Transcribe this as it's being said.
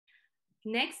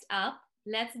Next up,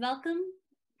 let's welcome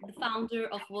the founder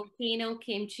of Volcano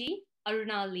Kimchi,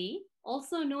 Aruna Lee,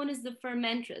 also known as the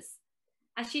Fermentress,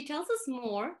 as she tells us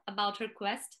more about her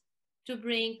quest to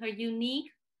bring her unique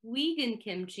vegan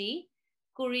kimchi,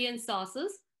 Korean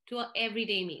sauces to our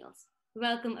everyday meals.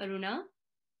 Welcome, Aruna.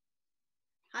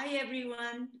 Hi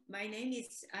everyone, my name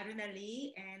is Aruna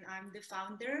Lee and I'm the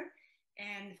founder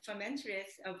and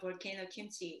fermentress of Volcano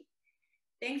Kimchi.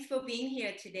 Thanks for being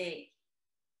here today.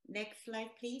 Next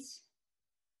slide, please.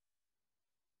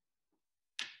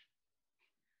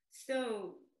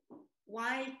 So,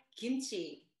 why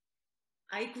kimchi?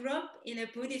 I grew up in a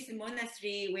Buddhist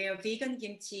monastery where vegan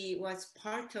kimchi was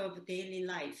part of daily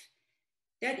life.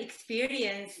 That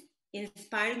experience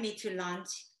inspired me to launch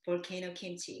Volcano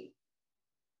Kimchi.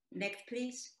 Next,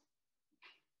 please.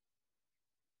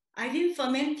 I've been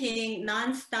fermenting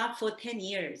nonstop for 10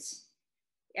 years,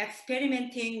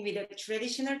 experimenting with the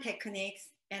traditional techniques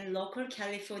and local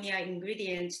California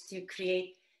ingredients to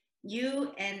create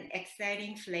new and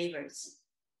exciting flavors.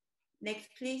 Next,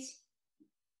 please.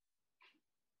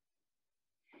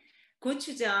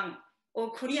 Gochujang,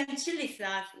 or Korean chili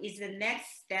sauce, is the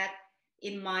next step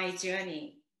in my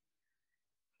journey.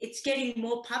 It's getting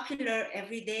more popular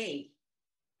every day.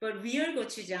 But real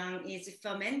gochujang is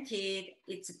fermented,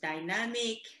 it's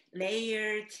dynamic,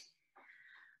 layered.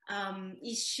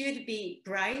 It should be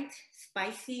bright,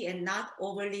 spicy, and not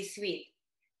overly sweet.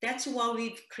 That's what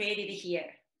we've created here.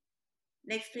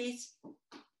 Next, please.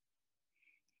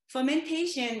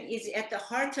 Fermentation is at the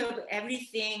heart of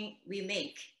everything we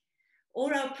make.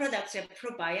 All our products are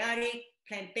probiotic,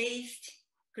 plant-based,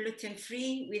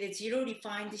 gluten-free, with zero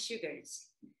refined sugars.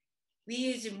 We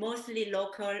use mostly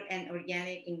local and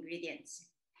organic ingredients.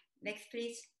 Next,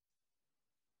 please.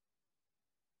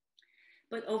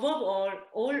 But above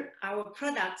all our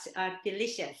products are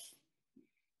delicious.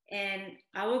 And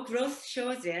our growth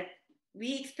shows it.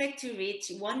 We expect to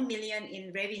reach 1 million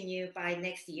in revenue by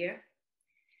next year.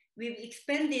 We've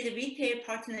expanded retail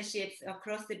partnerships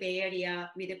across the Bay Area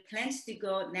with plans to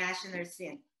go national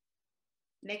soon.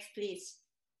 Next, please.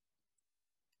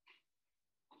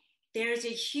 There's a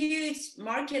huge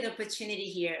market opportunity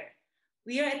here.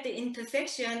 We are at the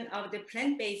intersection of the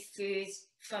plant-based foods,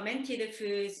 fermented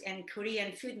foods, and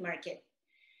Korean food market,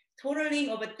 totaling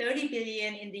over 30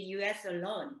 billion in the US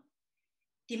alone.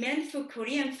 Demand for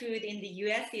Korean food in the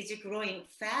US is growing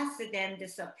faster than the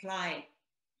supply,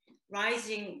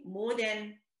 rising more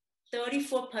than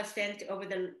 34% over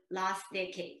the last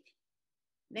decade.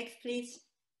 Next, please.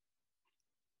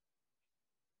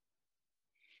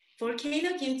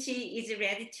 Volcano Kimchi is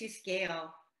ready to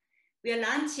scale. We are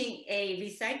launching a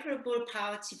recyclable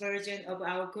pouch version of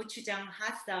our gochujang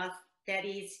hot sauce that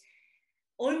is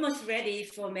almost ready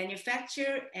for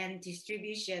manufacture and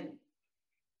distribution.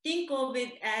 Think of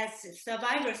it as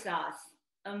survivor sauce,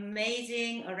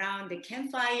 amazing around the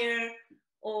campfire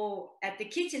or at the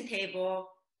kitchen table,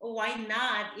 or why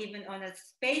not even on a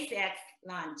SpaceX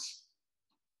launch.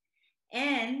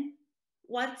 And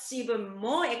what's even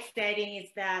more exciting is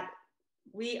that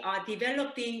we are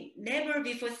developing never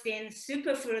before seen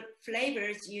superfood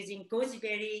flavors using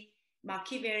gojiberry,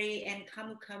 makiberry, and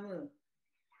camu camu.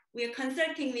 We are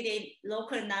consulting with a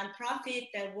local nonprofit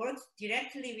that works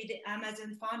directly with the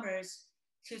Amazon farmers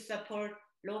to support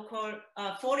local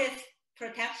forest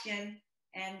protection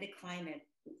and the climate.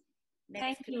 Next,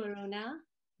 Thank you, Aruna.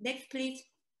 Next, please.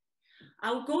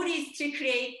 Our goal is to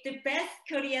create the best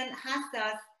Korean hot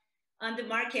sauce on the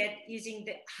market using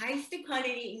the highest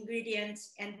quality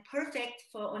ingredients and perfect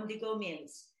for on-the-go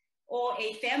meals or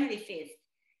a family feast.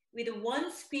 With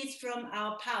one squeeze from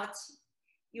our pouch,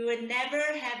 you will never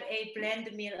have a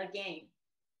bland meal again.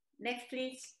 Next,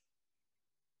 please.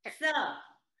 So,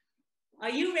 are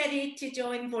you ready to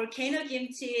join Volcano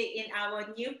Kimchi in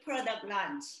our new product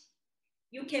launch?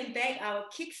 You can back our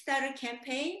Kickstarter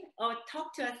campaign or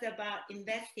talk to us about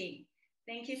investing.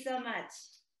 Thank you so much.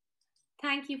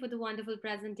 Thank you for the wonderful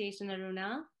presentation,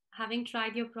 Aruna. Having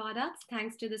tried your products,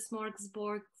 thanks to the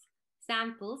smorgasbord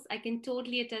samples, I can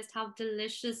totally attest how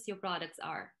delicious your products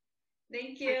are.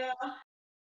 Thank you.